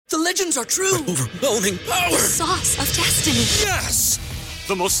The legends are true. Overwhelming power! Sauce of destiny. Yes!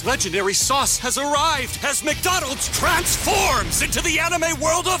 The most legendary sauce has arrived as McDonald's transforms into the anime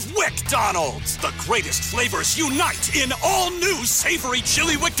world of WickDonald's. The greatest flavors unite in all new savory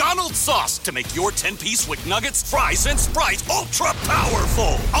chili McDonald's sauce to make your 10-piece Wick Nuggets, fries, and Sprite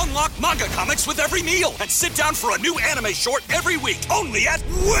ultra-powerful. Unlock manga comics with every meal and sit down for a new anime short every week only at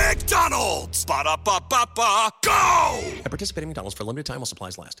WickDonald's. Ba-da-ba-ba-ba, go! At participating McDonald's for a limited time while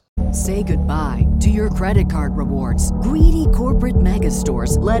supplies last. Say goodbye to your credit card rewards. Greedy corporate mega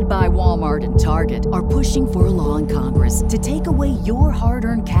stores, led by Walmart and Target, are pushing for a law in Congress to take away your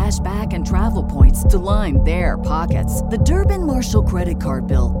hard-earned cash back and travel points to line their pockets. The Durbin-Marshall credit card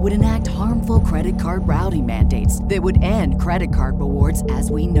bill would enact harmful credit card routing mandates that would end credit card rewards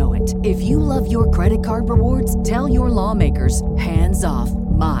as we know it. If you love your credit card rewards, tell your lawmakers, hands off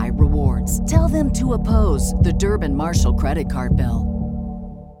my rewards. Tell them to oppose the Durbin-Marshall credit card bill.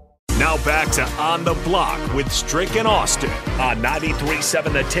 Now back to On the Block with Strick and Austin on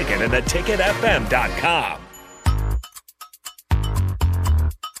 93.7 The Ticket and theticketfm.com.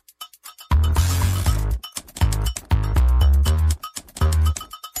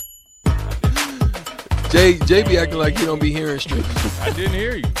 Jay be acting like he don't be hearing Strick. I didn't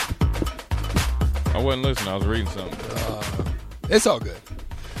hear you. I wasn't listening. I was reading something. It's all good.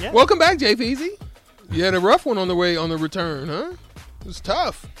 Yeah. Welcome back, Jay Feezy. You had a rough one on the return, huh? It was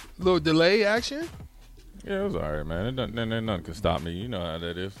tough. A little delay action. Yeah, it was all right, man. Nothing can stop me. You know how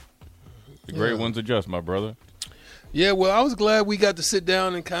that is. The great ones adjust, my brother. Yeah, well, I was glad we got to sit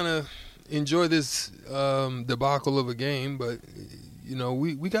down and kind of enjoy this debacle of a game. But, you know,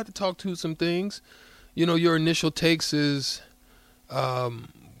 we got to talk to some things. You know, your initial takes is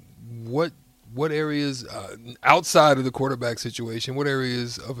what areas outside of the quarterback situation, what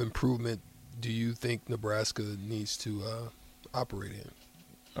areas of improvement do you think Nebraska needs to operate in?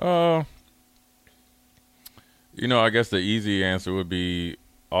 You know, I guess the easy answer would be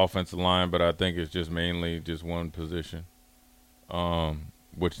offensive line, but I think it's just mainly just one position,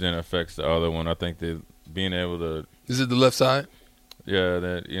 which then affects the other one. I think that being able to – Is it the left side? Yeah,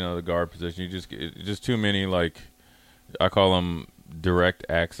 that, you know, the guard position. Just too many, like, I call them direct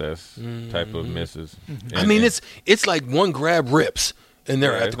access type of misses. Mm-hmm. I mean, it's like one grab rips, and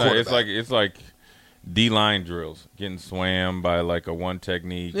they're at the quarterback. It's like D-line drills, getting swam by like a one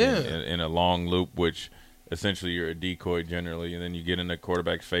technique in a long loop, which essentially you're a decoy generally, and then you get in the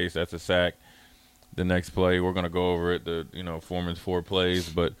quarterback's face. That's a sack. The next play, we're going to go over it, Foreman's 4 plays,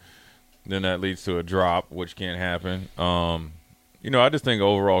 but then that leads to a drop, which can't happen. I just think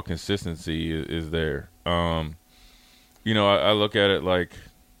overall consistency is there. I look at it like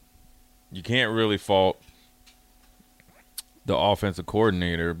you can't really fault the offensive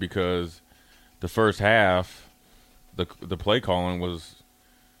coordinator because the first half, the play calling was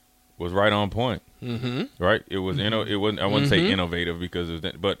right on point. Mm-hmm. Right? It was it wasn't. I wouldn't say innovative because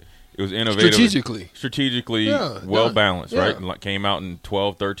but it was innovative strategically well balanced. Yeah. Right? And came out in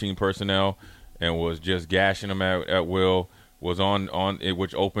 12, 13 personnel and was just gashing them at will. Was on it,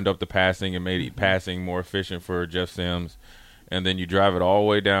 which opened up the passing and made passing more efficient for Jeff Sims. And then you drive it all the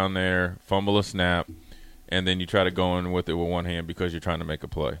way down there, fumble a snap, and then you try to go in with it with one hand because you're trying to make a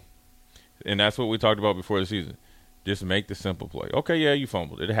play. And that's what we talked about before the season. Just make the simple play. Okay, yeah, you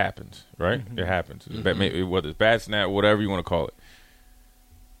fumbled. It happens, right? Mm-hmm. It happens. Mm-hmm. Whether it's bad snap, whatever you want to call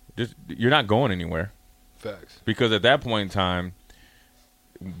it. You're not going anywhere. Facts. Because at that point in time,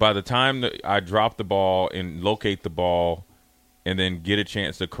 by the time that I drop the ball and locate the ball and then get a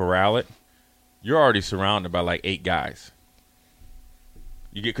chance to corral it, you're already surrounded by like 8 guys.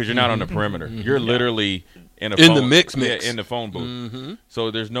 Because you're not on the perimeter. You're literally in the mix. Yeah, in the phone booth. Mm-hmm. So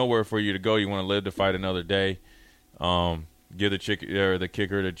there's nowhere for you to go. You want to live to fight another day. Give the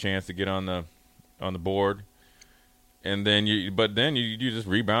kicker the chance to get on the board, and then you just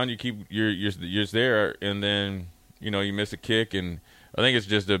rebound. You're just there, and then you miss a kick, and I think it's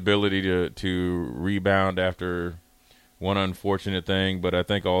just the ability to rebound after one unfortunate thing. But I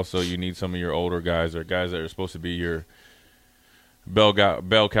think also you need some of your older guys or guys that are supposed to be your bell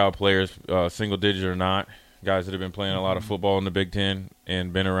cow players, single digit or not, guys that have been playing a lot of football in the Big Ten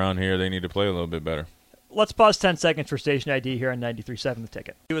and been around here. They need to play a little bit better. Let's pause 10 seconds for station ID here on 93.7 The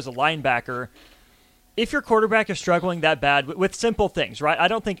Ticket. He was a linebacker. If your quarterback is struggling that bad with simple things, right? I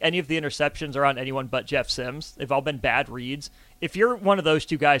don't think any of the interceptions are on anyone but Jeff Sims. They've all been bad reads. If you're one of those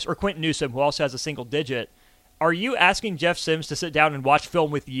two guys, or Quentin Newsome, who also has a single digit, are you asking Jeff Sims to sit down and watch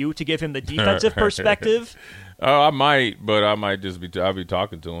film with you to give him the defensive perspective? I might, but I might I'll be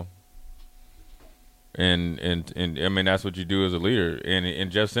talking to him. And I mean, that's what you do as a leader.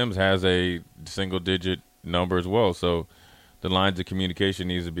 And Jeff Sims has a single-digit number as well. So the lines of communication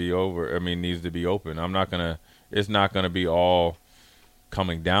needs to be open. It's not gonna be all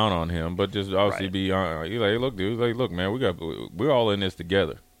coming down on him, but just obviously be like, hey, look, dude, look, man, we're all in this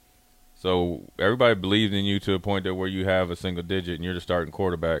together. So everybody believes in you to a point that where you have a single digit and you're the starting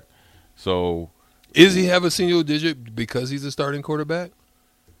quarterback. So is he have a single digit because he's a starting quarterback?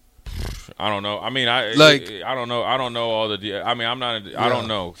 I don't know. I mean, I don't know. I don't know all the. I mean, I'm not. I don't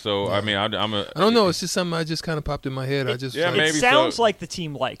know. So I mean, I don't know. It's just something I just kind of popped in my head. It sounds like the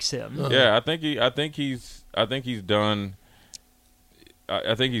team likes him. Yeah, I think he's done.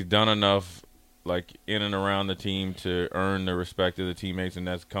 I think he's done enough, like in and around the team, to earn the respect of the teammates, and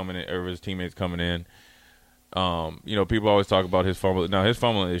that's coming in. Or his teammates coming in. People always talk about his fumble. Now his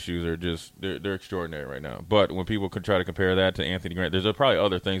fumbling issues are just they're extraordinary right now. But when people could try to compare that to Anthony Grant, there's probably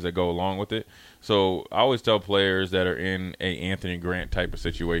other things that go along with it. So I always tell players that are in a Anthony Grant type of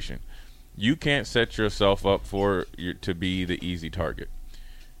situation, you can't set yourself up to be the easy target.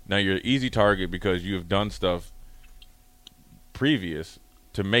 Now you're an easy target because you have done stuff previous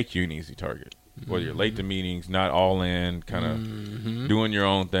to make you an easy target. Whether you're late to meetings, not all in, kind of doing your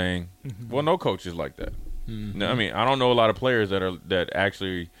own thing. Well, no coach is like that. No, I mean, I don't know a lot of players that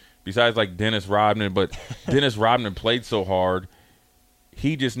actually, besides like Dennis Rodman, but Dennis Rodman played so hard,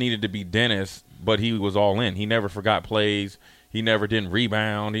 he just needed to be Dennis, but he was all in. He never forgot plays. He never didn't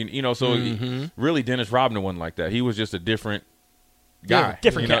rebound. Really Dennis Rodman wasn't like that. He was just a different guy.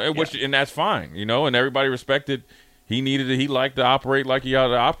 And that's fine, and everybody respected. He liked to operate like he ought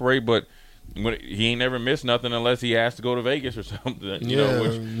to operate, but he ain't never missed nothing unless he asked to go to Vegas or something.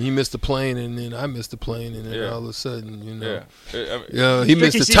 He missed the plane, and then I missed the plane, and then all of a sudden, he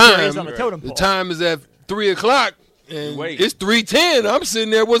missed the time. The time is at 3:00, and it's 3:10. I'm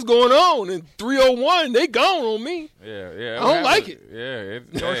sitting there. What's going on? And 3:01, they gone on me. I don't like it.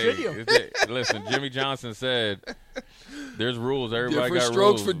 Listen, Jimmy Johnson said there's rules. Everybody different got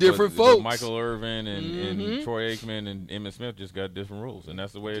strokes rules for different folks. Michael Irvin and Troy Aikman and Emmitt Smith just got different rules, and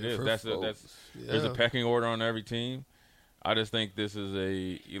that's the way it is. There's a pecking order on every team. I just think this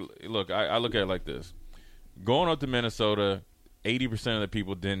is look. I look at it like this: going up to Minnesota, 80% of the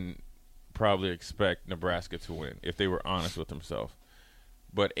people didn't probably expect Nebraska to win if they were honest with themselves,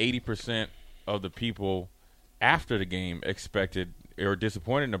 but 80% of the people after the game expected or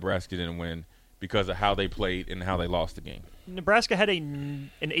disappointed Nebraska didn't win because of how they played and how they lost the game. Nebraska had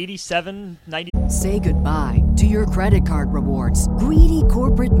an 87, 90. Say goodbye to your credit card rewards. Greedy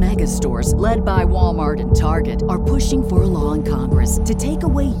corporate mega stores, led by Walmart and Target, are pushing for a law in Congress to take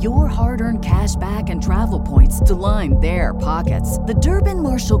away your hard-earned cash back and travel points to line their pockets. The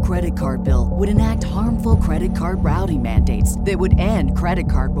Durbin-Marshall credit card bill would enact harmful credit card routing mandates that would end credit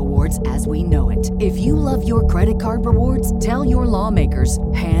card rewards as we know it. If you love your credit card rewards, tell your lawmakers,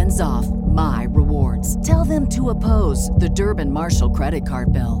 hands off my rewards. Tell them to oppose the Durbin-Marshall credit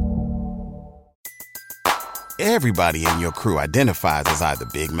card bill. Everybody in your crew identifies as either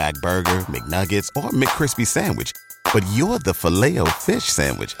Big Mac Burger, McNuggets, or McCrispy Sandwich. But you're the Filet-O-Fish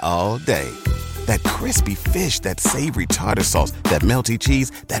Sandwich all day. That crispy fish, that savory tartar sauce, that melty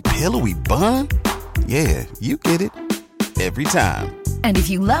cheese, that pillowy bun. Yeah, you get it. Every time. And if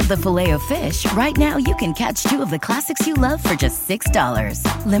you love the Filet-O-Fish, right now you can catch two of the classics you love for just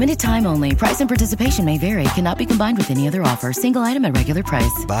 $6. Limited time only. Price and participation may vary. Cannot be combined with any other offer. Single item at regular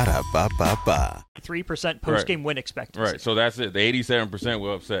price. Ba-da-ba-ba-ba. 3% post-game win expectancy. Right, so that's it. The 87%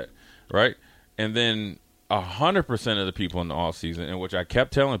 were upset, right? And then 100% of the people in the offseason, in which I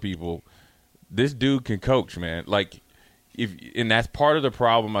kept telling people, this dude can coach, man. Like, and that's part of the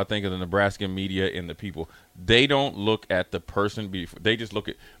problem, I think, of the Nebraska media and the people. They don't look at the person before. They just look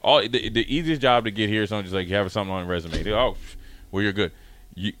at the easiest job to get here is something just like you have something on a resume. Well, you're good.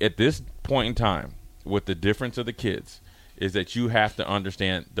 At this point in time, with the difference of the kids, is that you have to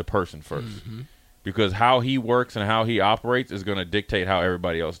understand the person first. Mm-hmm. Because how he works and how he operates is going to dictate how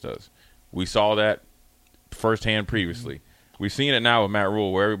everybody else does. We saw that firsthand previously. Mm-hmm. We've seen it now with Matt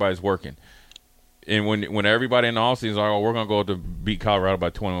Rule where everybody's working. And when everybody in the offseason is like, we're going to go to beat Colorado by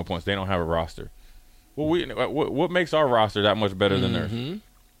 21 points, they don't have a roster. Well, what makes our roster that much better than theirs?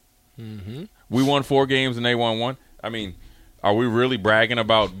 Mm-hmm. We won 4 games and they won 1. I mean, are we really bragging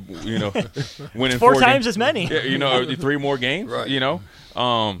about winning 4 times games? As many? 3 more games, right?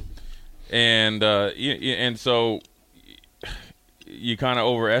 And so you kind of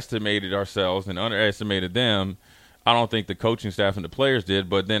overestimated ourselves and underestimated them. I don't think the coaching staff and the players did,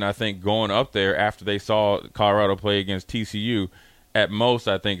 but then I think going up there after they saw Colorado play against TCU, at most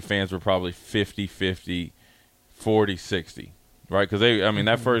I think fans were probably 50-50, 40-60, right? Because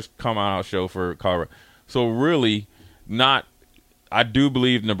that first come-out show for Colorado. So really I do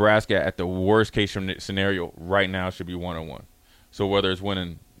believe Nebraska at the worst-case scenario right now should be 1-1. So whether it's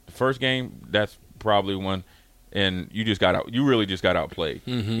winning the first game, that's probably one, and you really just got outplayed.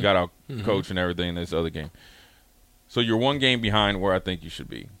 Mm-hmm. You got out coached and everything in this other game. So you're one game behind where I think you should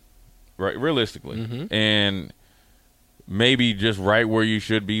be, right? Realistically, and maybe just right where you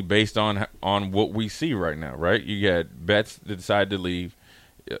should be based on what we see right now, right? You got Betts that decided to leave.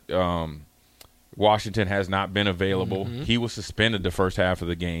 Washington has not been available. He was suspended the first half of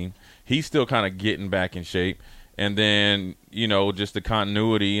the game. He's still kind of getting back in shape. And then, just the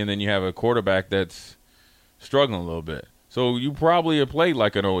continuity, and then you have a quarterback that's struggling a little bit. So you probably have played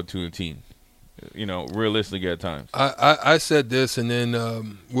like an 0-2 team, realistically at times. I said this, and then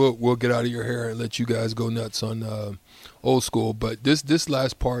we'll get out of your hair and let you guys go nuts on old school. But this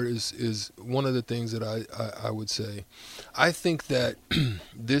last part is one of the things that I would say. I think that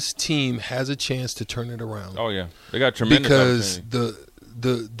this team has a chance to turn it around. Oh yeah, they got tremendous because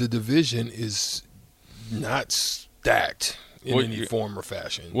the division is not stacked in any form or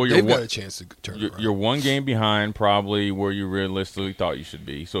fashion. Well, they've got a chance to turn it around. You're one game behind probably where you realistically thought you should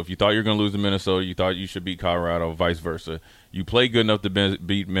be. So if you thought you were going to lose to Minnesota, you thought you should beat Colorado, vice versa. You played good enough to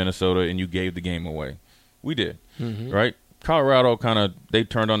beat Minnesota, and you gave the game away. We did, right? Colorado they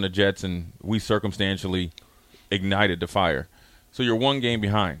turned on the Jets, and we circumstantially ignited the fire. So you're one game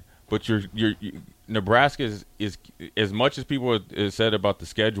behind. But Nebraska is as much as people have said about the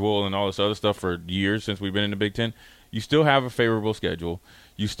schedule and all this other stuff for years since we've been in the Big Ten, you still have a favorable schedule.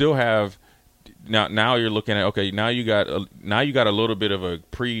 You still have now you're looking at now you got a little bit of a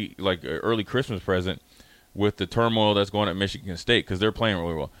early Christmas present with the turmoil that's going at Michigan State because they're playing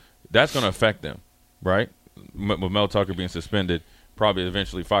really well. That's going to affect them, right? With Mel Tucker being suspended, probably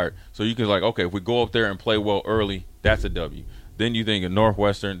eventually fired. So you can if we go up there and play well early, that's a W. Then you think of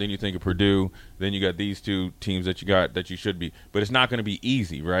Northwestern, then you think of Purdue, then you got these two teams that you should be. But it's not going to be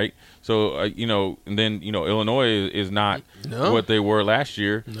easy, right? So, and then, Illinois is not what they were last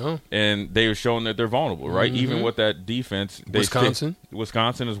year. No. And they've shown that they're vulnerable, right? Even with that defense.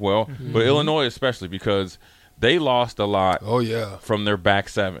 Wisconsin as well. But Illinois especially because they lost a lot from their back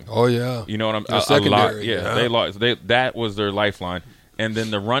seven. Oh, yeah. You know what I'm saying? Secondary. Yeah, they lost. That was their lifeline. And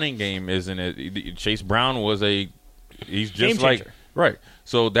then the running game isn't it. Chase Brown was he's just right.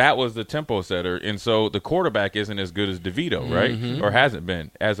 So that was the tempo setter, and so the quarterback isn't as good as DeVito, right? Or hasn't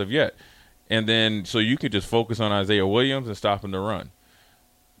been as of yet. And then so you could just focus on Isaiah Williams and stop him to run.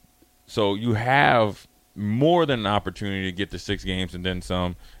 So you have more than an opportunity to get to 6 games and then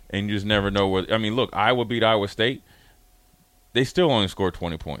some, and you just never know where. I mean, look, Iowa beat Iowa State. They still only scored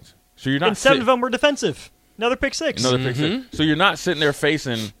 20 points. So you're not. And 7 of them were defensive. Another pick six. So you're not sitting there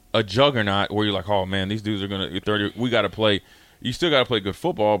facing a juggernaut where you're like, oh man, these dudes are gonna 30. We got to play. You still got to play good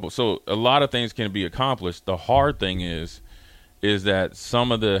football, but so a lot of things can be accomplished. The hard thing is that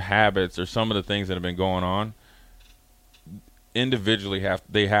some of the habits or some of the things that have been going on individually have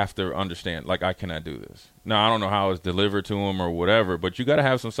to understand. Like, I cannot do this. Now I don't know how it's delivered to them or whatever, but you got to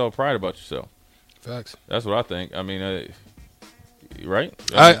have some self pride about yourself. Facts. That's what I think. I mean. Right?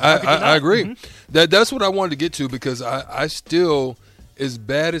 I agree. That's what I wanted to get to because I still, as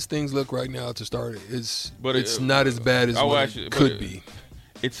bad as things look right now to start, it's not as bad as it could be.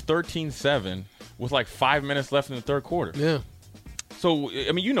 It's 13-7 with 5 minutes left in the third quarter. Yeah. So,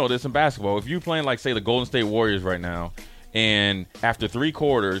 I mean, this in basketball. If you're playing say the Golden State Warriors right now, and after 3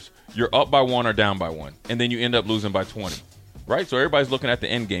 quarters, you're up by 1 or down by 1, and then you end up losing by 20. Right? So everybody's looking at the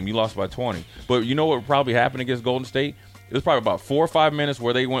end game. You lost by 20. But you know what probably happened against Golden State? It was probably about 4 or 5 minutes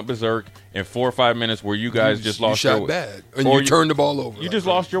where they went berserk and 4 or 5 minutes where you guys just lost your way. You shot bad. And you turned the ball over. You just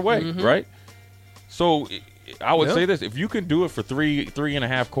lost your way, right? So I would say this. If you can do it for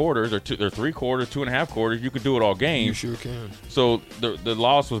 3.5 quarters or 3 quarters, 2.5 quarters, you can do it all game. You sure can. So the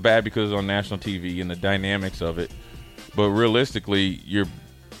loss was bad because it was on national TV and the dynamics of it. But realistically, you're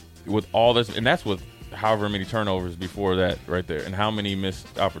with all this, and that's with however many turnovers before that right there and how many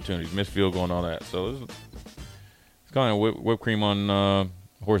missed opportunities, missed field goal and all that. So it's kind of whipped cream on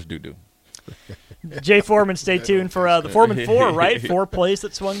horse doo-doo. Jay Foreman, stay tuned for the Foreman 4, right? 4 plays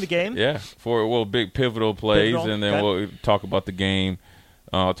that swung the game. Yeah, 4 big pivotal plays, and then we'll talk about the game.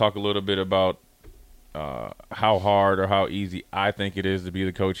 I'll talk a little bit about how hard or how easy I think it is to be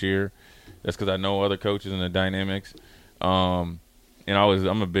the coach here. That's because I know other coaches and the dynamics. And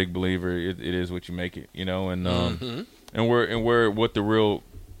I'm a big believer. It is what you make it, and and what the real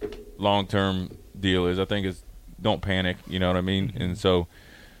long-term deal is. I think is don't panic, you know what I mean? And so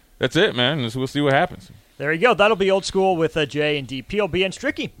that's it, man. We'll see what happens. There you go. That'll be Old School with Jay and D. PLB and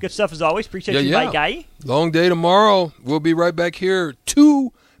Stricky. Good stuff as always. Appreciate you, my guy. Long day tomorrow. We'll be right back here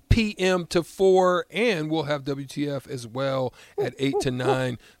 2 p.m. to 4, and we'll have WTF as well at 8 to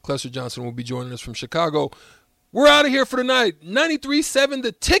 9. Clester Johnson will be joining us from Chicago. We're out of here for tonight. 93.7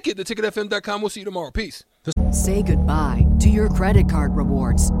 The Ticket, theticketfm.com. We'll see you tomorrow. Peace. Say goodbye to your credit card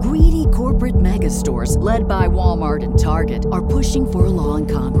rewards. Greedy corporate mega stores, led by Walmart and Target, are pushing for a law in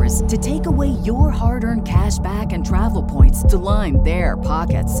Congress to take away your hard-earned cash back and travel points to line their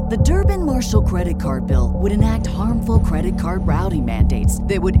pockets. The Durbin-Marshall credit card bill would enact harmful credit card routing mandates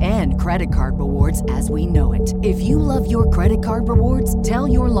that would end credit card rewards as we know it. If you love your credit card rewards, tell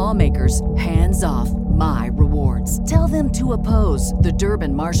your lawmakers, hands off my rewards. Tell them to oppose the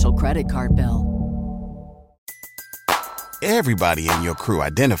Durbin-Marshall credit card bill. Everybody in your crew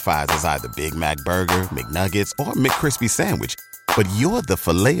identifies as either Big Mac Burger, McNuggets, or McCrispy Sandwich. But you're the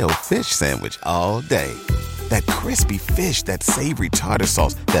Filet-O-Fish Sandwich all day. That crispy fish, that savory tartar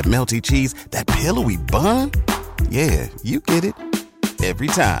sauce, that melty cheese, that pillowy bun. Yeah, you get it. Every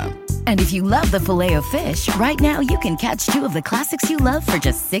time. And if you love the Filet-O-Fish, right now you can catch two of the classics you love for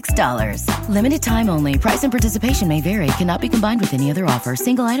just $6. Limited time only. Price and participation may vary. Cannot be combined with any other offer.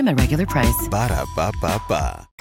 Single item at regular price. Ba-da-ba-ba-ba.